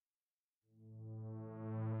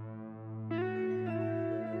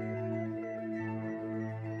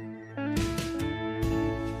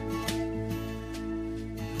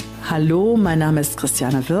Hallo, mein Name ist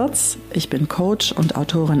Christiane Wirz. Ich bin Coach und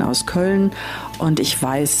Autorin aus Köln und ich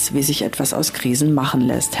weiß, wie sich etwas aus Krisen machen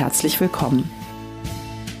lässt. Herzlich willkommen.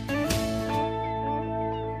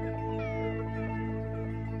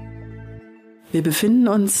 Wir befinden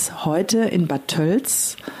uns heute in Bad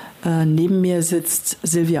Tölz. Neben mir sitzt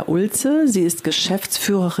Silvia Ulze. Sie ist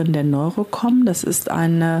Geschäftsführerin der Neurocom. Das ist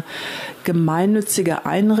eine gemeinnützige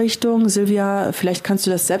Einrichtung. Silvia, vielleicht kannst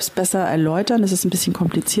du das selbst besser erläutern. Das ist ein bisschen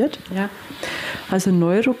kompliziert. Ja, also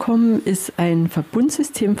Neurocom ist ein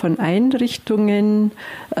Verbundsystem von Einrichtungen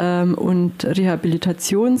und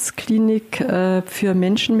Rehabilitationsklinik für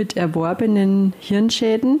Menschen mit erworbenen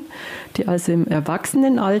Hirnschäden, die also im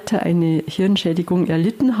Erwachsenenalter eine Hirnschädigung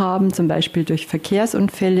erlitten haben, zum Beispiel durch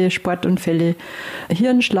Verkehrsunfälle, Sportunfälle,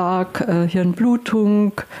 Hirnschlag,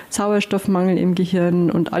 Hirnblutung, Sauerstoffmangel im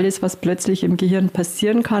Gehirn und alles, was plötzlich im Gehirn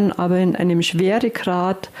passieren kann, aber in einem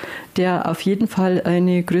Schweregrad, der auf jeden Fall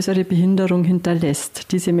eine größere Behinderung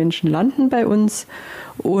hinterlässt. Diese Menschen landen bei uns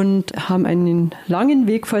und haben einen langen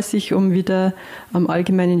Weg vor sich, um wieder am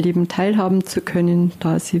allgemeinen Leben teilhaben zu können,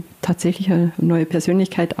 da sie tatsächlich eine neue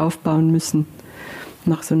Persönlichkeit aufbauen müssen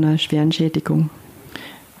nach so einer schweren Schädigung.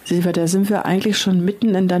 Silvia, da sind wir eigentlich schon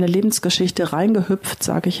mitten in deine Lebensgeschichte reingehüpft,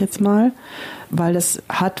 sage ich jetzt mal, weil das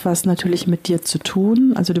hat was natürlich mit dir zu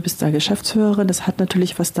tun. Also du bist da Geschäftsführerin, das hat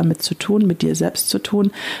natürlich was damit zu tun, mit dir selbst zu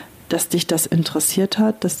tun, dass dich das interessiert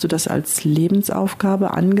hat, dass du das als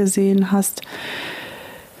Lebensaufgabe angesehen hast.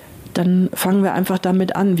 Dann fangen wir einfach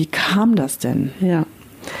damit an. Wie kam das denn? Ja.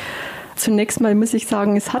 Zunächst mal muss ich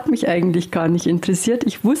sagen, es hat mich eigentlich gar nicht interessiert.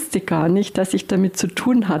 Ich wusste gar nicht, dass ich damit zu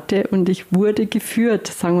tun hatte und ich wurde geführt,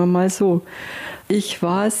 sagen wir mal so. Ich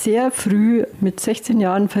war sehr früh mit 16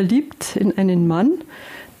 Jahren verliebt in einen Mann,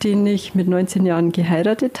 den ich mit 19 Jahren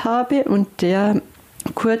geheiratet habe und der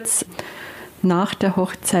kurz nach der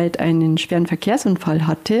Hochzeit einen schweren Verkehrsunfall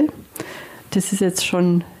hatte. Das ist jetzt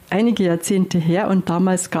schon einige Jahrzehnte her und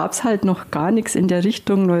damals gab es halt noch gar nichts in der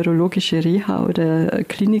Richtung neurologische Reha oder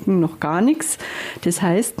Kliniken, noch gar nichts. Das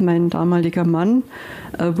heißt, mein damaliger Mann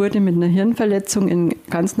wurde mit einer Hirnverletzung in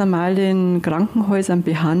ganz normalen Krankenhäusern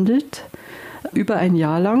behandelt, über ein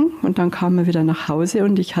Jahr lang, und dann kam er wieder nach Hause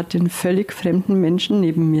und ich hatte einen völlig fremden Menschen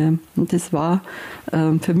neben mir. Und das war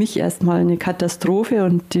für mich erstmal eine Katastrophe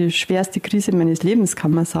und die schwerste Krise meines Lebens,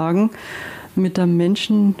 kann man sagen, mit einem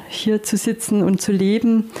Menschen hier zu sitzen und zu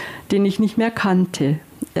leben, den ich nicht mehr kannte.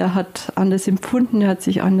 Er hat anders empfunden, er hat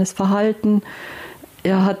sich anders verhalten,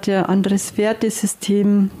 er hatte ein anderes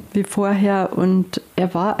Wertesystem wie vorher und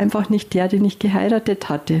er war einfach nicht der, den ich geheiratet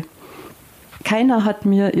hatte. Keiner hat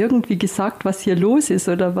mir irgendwie gesagt, was hier los ist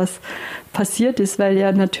oder was passiert ist, weil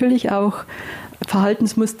er natürlich auch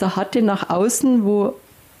Verhaltensmuster hatte nach außen, wo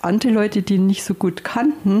andere Leute, die ihn nicht so gut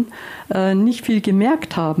kannten, nicht viel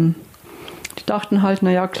gemerkt haben. Die dachten halt,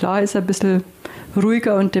 naja, klar ist er ein bisschen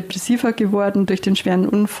ruhiger und depressiver geworden durch den schweren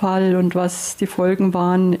Unfall und was die Folgen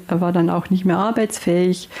waren. Er war dann auch nicht mehr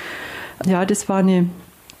arbeitsfähig. Ja, das war eine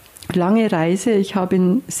lange Reise. Ich habe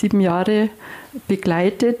ihn 7 Jahre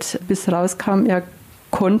begleitet, bis rauskam, er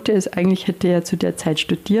konnte es. Eigentlich hätte er zu der Zeit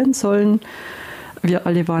studieren sollen. Wir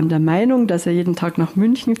alle waren der Meinung, dass er jeden Tag nach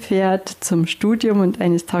München fährt zum Studium und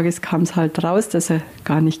eines Tages kam es halt raus, dass er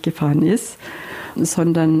gar nicht gefahren ist,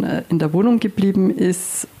 sondern in der Wohnung geblieben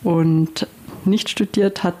ist und nicht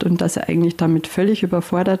studiert hat und dass er eigentlich damit völlig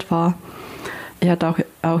überfordert war. Er hat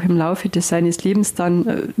auch im Laufe seines Lebens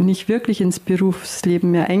dann nicht wirklich ins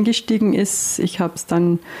Berufsleben mehr eingestiegen ist. Ich habe es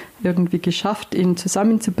dann irgendwie geschafft, ihn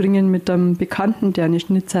zusammenzubringen mit einem Bekannten, der eine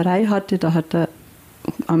Schnitzerei hatte. Da hat er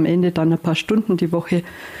am Ende dann ein paar Stunden die Woche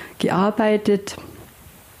gearbeitet,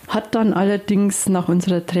 hat dann allerdings nach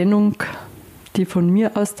unserer Trennung, die von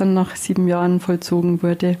mir aus dann nach 7 Jahren vollzogen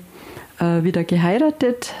wurde, wieder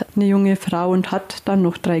geheiratet, eine junge Frau, und hat dann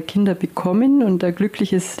noch 3 Kinder bekommen und ein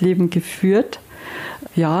glückliches Leben geführt.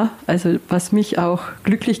 Ja, also was mich auch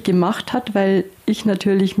glücklich gemacht hat, weil ich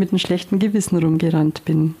natürlich mit einem schlechten Gewissen rumgerannt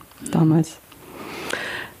bin damals.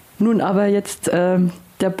 Nun aber jetzt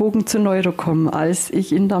der Bogen zu Neurocom. Als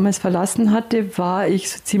ich ihn damals verlassen hatte, war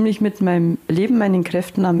ich so ziemlich mit meinem Leben, meinen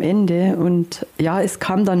Kräften am Ende. Und ja, es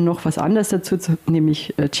kam dann noch was anderes dazu,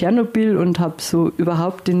 nämlich Tschernobyl, und habe so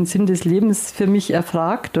überhaupt den Sinn des Lebens für mich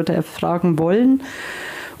erfragt oder erfragen wollen.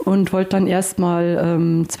 Und wollte dann erstmal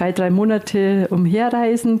 2-3 Monate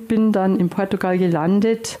umherreisen, bin dann in Portugal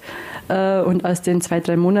gelandet. Und aus den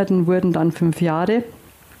 2-3 Monaten wurden dann 5 Jahre.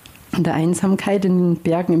 In der Einsamkeit in den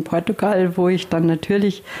Bergen in Portugal, wo ich dann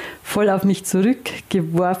natürlich voll auf mich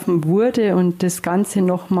zurückgeworfen wurde und das Ganze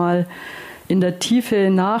nochmal in der Tiefe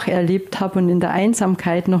nacherlebt habe und in der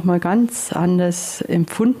Einsamkeit nochmal ganz anders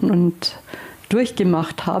empfunden und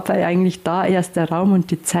durchgemacht habe, weil eigentlich da erst der Raum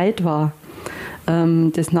und die Zeit war,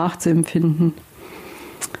 das nachzuempfinden.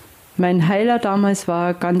 Mein Heiler damals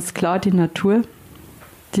war ganz klar die Natur,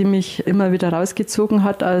 die mich immer wieder rausgezogen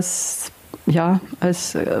hat aus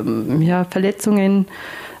Verletzungen,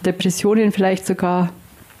 Depressionen vielleicht sogar.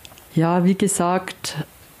 Ja, wie gesagt,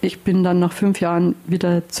 ich bin dann nach 5 Jahren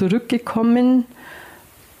wieder zurückgekommen.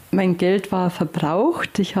 Mein Geld war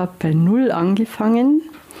verbraucht. Ich habe bei 0 angefangen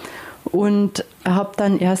und habe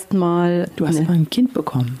dann erstmal... Du hast mal ein Kind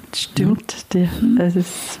bekommen. Stimmt.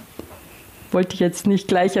 Das wollte ich jetzt nicht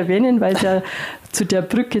gleich erwähnen, weil es ja zu der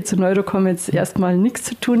Brücke zu Neurocom jetzt erstmal nichts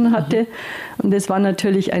zu tun hatte. Und es war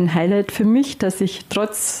natürlich ein Highlight für mich, dass ich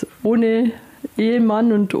ohne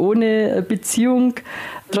Ehemann und ohne Beziehung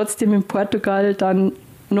trotzdem in Portugal dann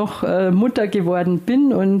noch Mutter geworden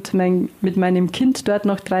bin und mit meinem Kind dort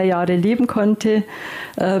noch 3 Jahre leben konnte,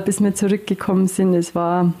 bis wir zurückgekommen sind. Es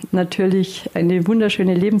war natürlich eine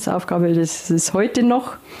wunderschöne Lebensaufgabe, das ist es heute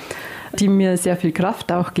noch, die mir sehr viel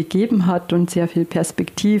Kraft auch gegeben hat und sehr viel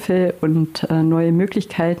Perspektive und neue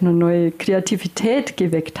Möglichkeiten und neue Kreativität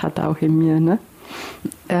geweckt hat auch in mir, ne?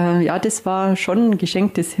 Das war schon ein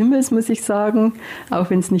Geschenk des Himmels, muss ich sagen, auch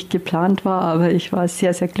wenn es nicht geplant war. Aber ich war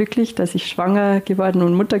sehr, sehr glücklich, dass ich schwanger geworden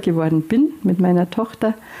und Mutter geworden bin mit meiner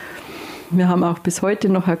Tochter. Wir haben auch bis heute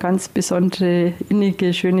noch eine ganz besondere,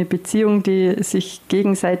 innige, schöne Beziehung, die sich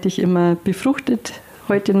gegenseitig immer befruchtet,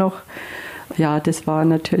 heute noch. Ja, das war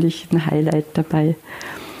natürlich ein Highlight dabei.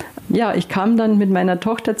 Ja, ich kam dann mit meiner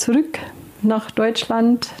Tochter zurück nach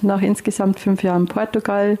Deutschland, nach insgesamt 5 Jahren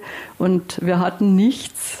Portugal und wir hatten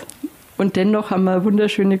nichts und dennoch haben wir eine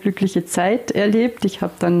wunderschöne, glückliche Zeit erlebt. Ich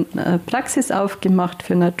habe dann Praxis aufgemacht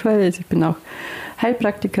für Natur, also ich bin auch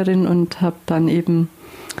Heilpraktikerin und habe dann eben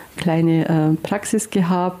kleine Praxis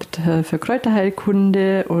gehabt für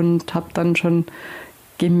Kräuterheilkunde und habe dann schon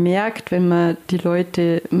gemerkt, wenn man die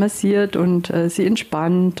Leute massiert und sie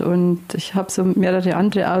entspannt, und ich habe so mehrere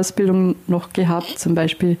andere Ausbildungen noch gehabt, zum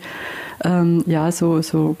Beispiel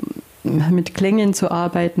so mit Klängen zu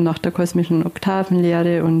arbeiten nach der kosmischen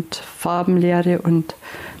Oktavenlehre und Farbenlehre und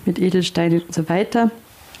mit Edelsteinen und so weiter.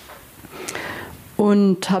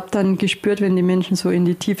 Und habe dann gespürt, wenn die Menschen so in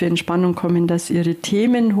die tiefe Entspannung kommen, dass ihre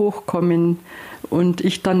Themen hochkommen und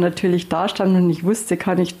ich dann natürlich da stand und ich wusste,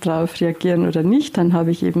 kann ich darauf reagieren oder nicht. Dann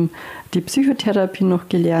habe ich eben die Psychotherapie noch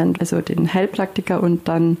gelernt, also den Heilpraktiker, und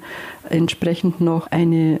dann entsprechend noch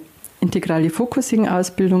eine integrale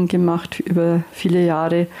Focusing-Ausbildung gemacht über viele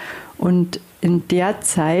Jahre. Und in der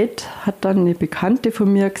Zeit hat dann eine Bekannte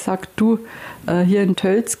von mir gesagt, du, hier in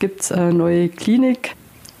Tölz gibt es eine neue Klinik,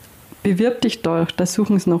 bewirb dich doch, da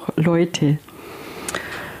suchen es noch Leute.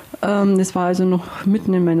 Das war also noch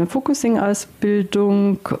mitten in meiner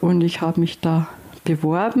Focusing-Ausbildung und ich habe mich da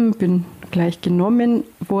beworben, bin gleich genommen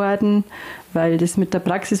worden, weil das mit der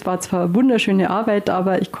Praxis war zwar eine wunderschöne Arbeit,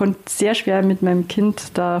 aber ich konnte sehr schwer mit meinem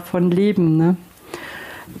Kind davon leben, ne?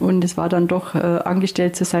 Und es war dann doch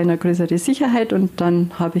angestellt zu sein, eine größere Sicherheit, und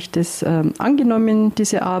dann habe ich das angenommen,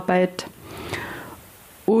 diese Arbeit,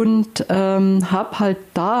 und habe halt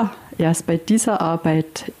da erst bei dieser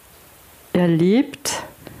Arbeit erlebt,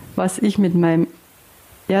 was ich mit meinem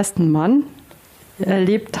ersten Mann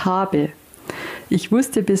erlebt habe. Ich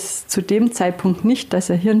wusste bis zu dem Zeitpunkt nicht, dass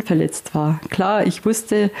er hirnverletzt war. Klar, ich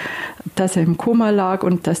wusste, dass er im Koma lag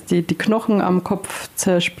und dass die Knochen am Kopf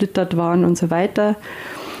zersplittert waren und so weiter,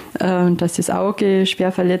 dass das Auge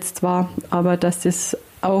schwer verletzt war, aber dass das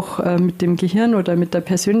auch mit dem Gehirn oder mit der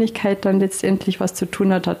Persönlichkeit dann letztendlich was zu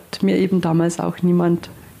tun hat, hat mir eben damals auch niemand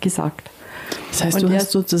gesagt. Das heißt, du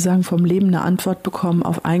hast sozusagen vom Leben eine Antwort bekommen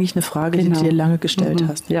auf eigentlich eine Frage, die du dir lange gestellt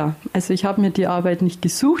hast. Ja, also ich habe mir die Arbeit nicht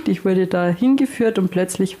gesucht, ich wurde da hingeführt und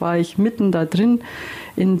plötzlich war ich mitten da drin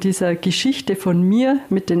in dieser Geschichte von mir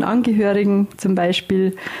mit den Angehörigen zum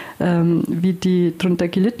Beispiel, wie die darunter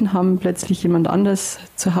gelitten haben, plötzlich jemand anders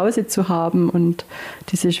zu Hause zu haben und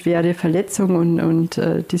diese schwere Verletzung und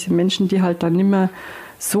diese Menschen, die halt dann nicht mehr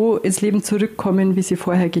so ins Leben zurückkommen, wie sie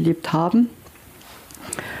vorher gelebt haben.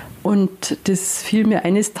 Und das fiel mir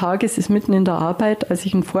eines Tages, ist mitten in der Arbeit, als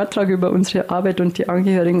ich einen Vortrag über unsere Arbeit und die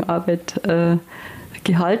Angehörigenarbeit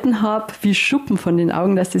gehalten habe, wie Schuppen von den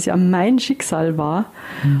Augen, dass das ja mein Schicksal war.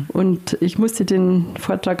 Mhm. Und ich musste den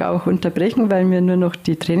Vortrag auch unterbrechen, weil mir nur noch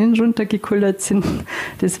die Tränen runtergekullert sind.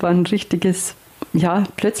 Das war ein richtiges,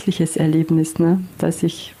 plötzliches Erlebnis, ne? Dass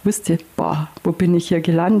ich wusste, wo bin ich hier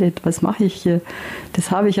gelandet, was mache ich hier?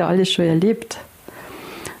 Das habe ich ja alles schon erlebt.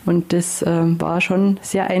 Und das war schon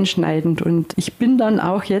sehr einschneidend. Und ich bin dann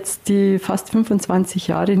auch jetzt die fast 25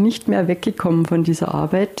 Jahre nicht mehr weggekommen von dieser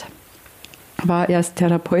Arbeit. War erst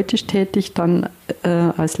therapeutisch tätig, dann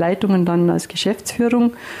als Leitung und dann als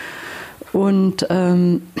Geschäftsführung. Und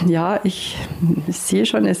ich sehe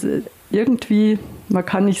schon, es irgendwie, man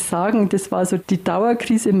kann nicht sagen, das war so die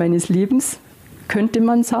Dauerkrise meines Lebens, könnte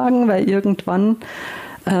man sagen, weil irgendwann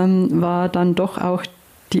war dann doch auch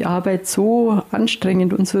die Arbeit so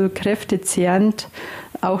anstrengend und so kräftezehrend,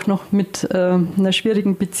 auch noch mit einer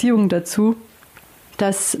schwierigen Beziehung dazu,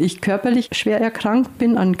 dass ich körperlich schwer erkrankt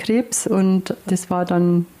bin an Krebs, und das war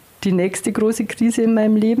dann die nächste große Krise in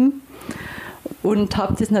meinem Leben, und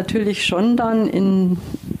habe das natürlich schon dann in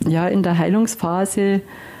der Heilungsphase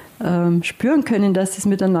spüren können, dass es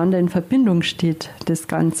miteinander in Verbindung steht, das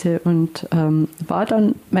Ganze, und war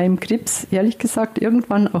dann meinem Krebs, ehrlich gesagt,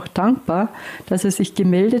 irgendwann auch dankbar, dass er sich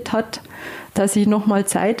gemeldet hat, dass ich nochmal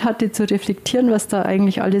Zeit hatte zu reflektieren, was da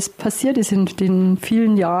eigentlich alles passiert ist in den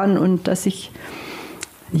vielen Jahren, und dass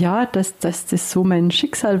das so mein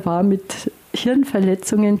Schicksal war, mit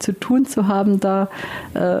Hirnverletzungen zu tun zu haben, da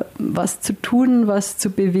was zu tun, was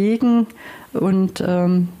zu bewegen, und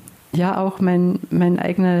auch mein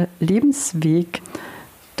eigener Lebensweg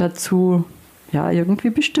dazu irgendwie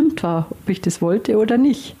bestimmt war, ob ich das wollte oder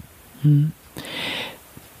nicht.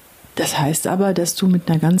 Das heißt aber, dass du mit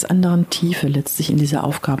einer ganz anderen Tiefe letztlich in diese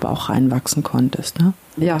Aufgabe auch reinwachsen konntest, ne?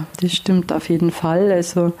 Ja, das stimmt auf jeden Fall.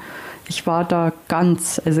 Also ich war da kann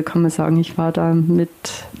man sagen, ich war da mit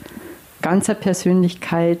ganzer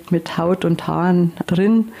Persönlichkeit, mit Haut und Haaren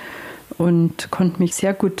drin und konnte mich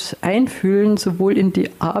sehr gut einfühlen, sowohl in die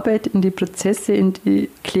Arbeit, in die Prozesse, in die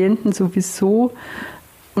Klienten sowieso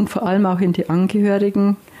und vor allem auch in die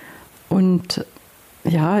Angehörigen. Und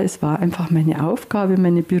es war einfach meine Aufgabe,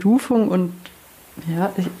 meine Berufung, und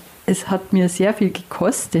es hat mir sehr viel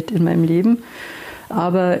gekostet in meinem Leben,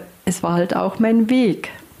 aber es war halt auch mein Weg.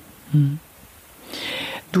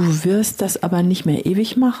 Du wirst das aber nicht mehr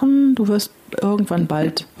ewig machen, du wirst irgendwann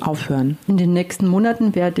bald aufhören. In den nächsten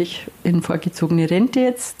Monaten werde ich in vorgezogene Rente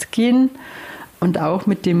jetzt gehen, und auch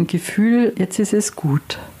mit dem Gefühl, jetzt ist es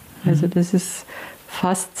gut. Also das ist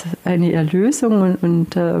fast eine Erlösung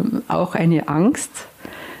und auch eine Angst.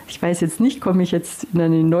 Ich weiß jetzt nicht, komme ich jetzt in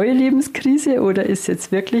eine neue Lebenskrise oder ist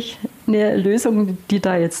jetzt wirklich eine Lösung, die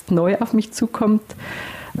da jetzt neu auf mich zukommt,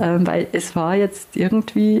 weil es war jetzt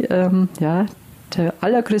irgendwie, der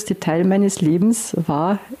allergrößte Teil meines Lebens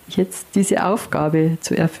war jetzt diese Aufgabe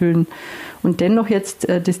zu erfüllen. Und dennoch jetzt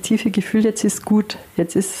das tiefe Gefühl, jetzt ist gut,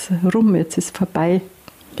 jetzt ist rum, jetzt ist vorbei.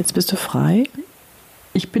 Jetzt bist du frei?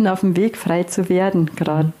 Ich bin auf dem Weg, frei zu werden,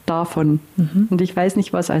 gerade davon. Und ich weiß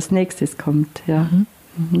nicht, was als nächstes kommt. Ja.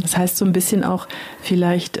 Das heißt so ein bisschen auch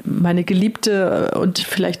vielleicht meine geliebte und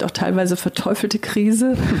vielleicht auch teilweise verteufelte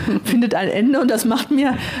Krise findet ein Ende, und das macht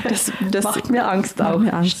mir macht mir Angst auch.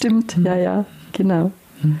 Mir Angst. Stimmt, ja, genau.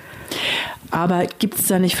 Aber gibt es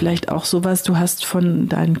da nicht vielleicht auch sowas, du hast von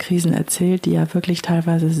deinen Krisen erzählt, die ja wirklich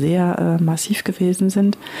teilweise sehr massiv gewesen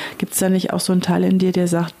sind. Gibt es da nicht auch so einen Teil in dir, der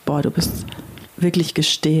sagt, boah, du bist wirklich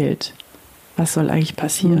gestählt? Was soll eigentlich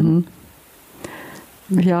passieren?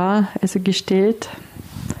 Ja, also gestählt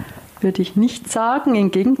würde ich nicht sagen. Im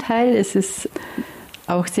Gegenteil, es ist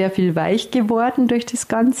auch sehr viel weich geworden durch das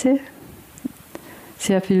Ganze,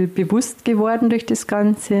 sehr viel bewusst geworden durch das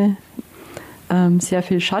Ganze, sehr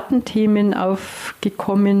viel Schattenthemen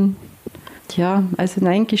aufgekommen. Ja, also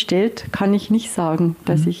nein, gestellt kann ich nicht sagen,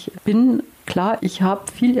 dass ich bin. Klar, ich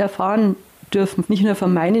habe viel erfahren dürfen, nicht nur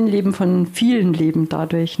von meinem Leben, von vielen Leben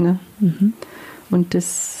dadurch. Ne? Und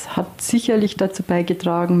das hat sicherlich dazu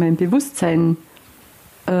beigetragen, mein Bewusstsein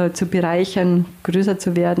zu bereichern, größer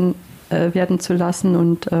zu werden zu lassen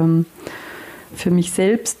und für mich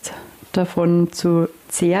selbst davon zu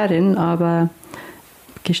zehren, aber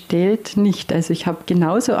gestellt nicht. Also ich habe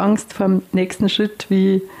genauso Angst vor dem nächsten Schritt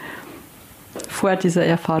wie vor dieser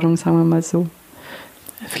Erfahrung, sagen wir mal so.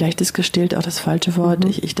 Vielleicht ist gestellt auch das falsche Wort.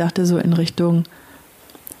 Ich dachte so in Richtung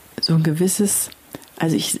so ein gewisses,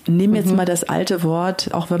 also ich nehme jetzt mal das alte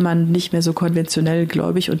Wort, auch wenn man nicht mehr so konventionell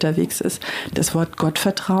gläubig unterwegs ist, das Wort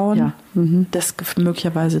Gottvertrauen, das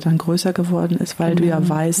möglicherweise dann größer geworden ist, weil du ja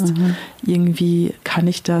weißt, irgendwie kann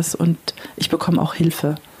ich das und ich bekomme auch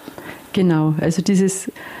Hilfe. Genau, also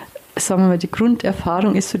dieses, sagen wir mal, die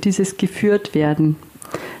Grunderfahrung ist so dieses Geführtwerden,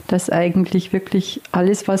 dass eigentlich wirklich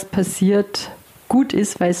alles, was passiert, gut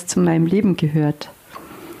ist, weil es zu meinem Leben gehört.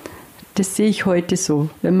 Das sehe ich heute so.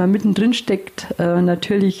 Wenn man mittendrin steckt,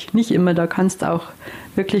 natürlich nicht immer, da kannst du auch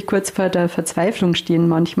wirklich kurz vor der Verzweiflung stehen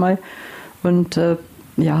manchmal und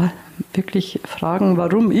wirklich fragen,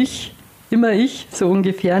 warum ich, immer ich, so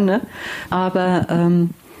ungefähr. Ne? Aber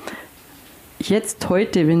jetzt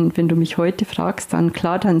heute, wenn du mich heute fragst, dann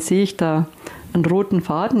klar, dann sehe ich da einen roten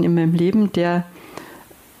Faden in meinem Leben, der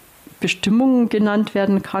Bestimmung genannt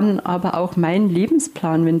werden kann, aber auch mein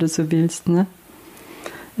Lebensplan, wenn du so willst. Ne?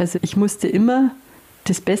 Also ich musste immer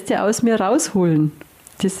das Beste aus mir rausholen.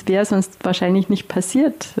 Das wäre sonst wahrscheinlich nicht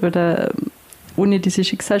passiert. Oder ohne diese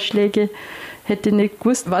Schicksalsschläge hätte ich nicht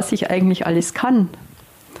gewusst, was ich eigentlich alles kann.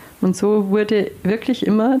 Und so wurde wirklich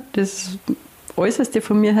immer das Äußerste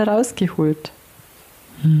von mir herausgeholt.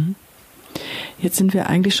 Jetzt sind wir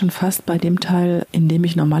eigentlich schon fast bei dem Teil, in dem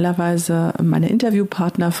ich normalerweise meine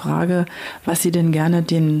Interviewpartner frage, was sie denn gerne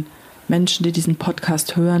den Menschen, die diesen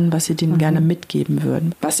Podcast hören, was sie denen gerne mitgeben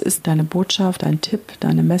würden. Was ist deine Botschaft, dein Tipp,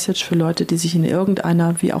 deine Message für Leute, die sich in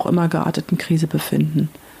irgendeiner, wie auch immer gearteten Krise befinden?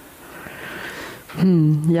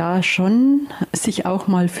 Ja, schon sich auch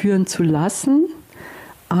mal führen zu lassen,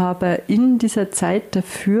 aber in dieser Zeit der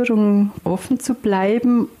Führung offen zu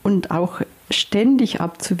bleiben und auch ständig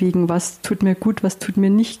abzuwägen, was tut mir gut, was tut mir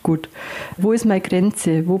nicht gut. Wo ist meine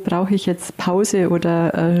Grenze? Wo brauche ich jetzt Pause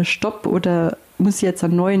oder Stopp oder muss ich jetzt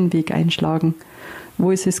einen neuen Weg einschlagen? Wo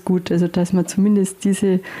ist es gut? Also, dass man zumindest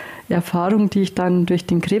diese Erfahrung, die ich dann durch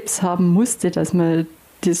den Krebs haben musste, das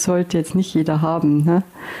sollte jetzt nicht jeder haben, ne?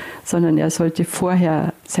 Sondern er sollte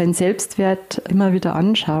vorher seinen Selbstwert immer wieder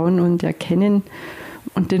anschauen und erkennen.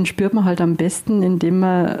 Und den spürt man halt am besten, indem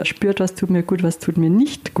man spürt, was tut mir gut, was tut mir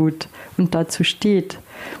nicht gut und dazu steht.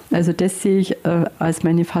 Also das sehe ich als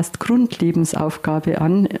meine fast Grundlebensaufgabe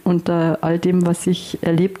an, unter all dem, was ich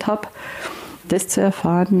erlebt habe, das zu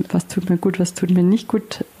erfahren, was tut mir gut, was tut mir nicht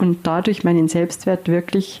gut und dadurch meinen Selbstwert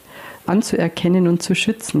wirklich anzuerkennen und zu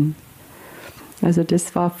schützen. Also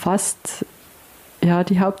das war fast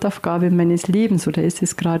die Hauptaufgabe meines Lebens oder ist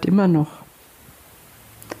es gerade immer noch.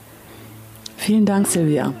 Vielen Dank,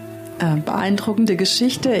 Silvia. Beeindruckende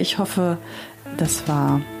Geschichte. Ich hoffe, das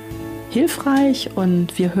war hilfreich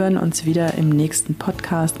und wir hören uns wieder im nächsten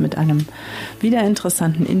Podcast mit einem wieder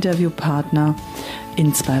interessanten Interviewpartner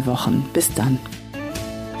in 2 Wochen. Bis dann.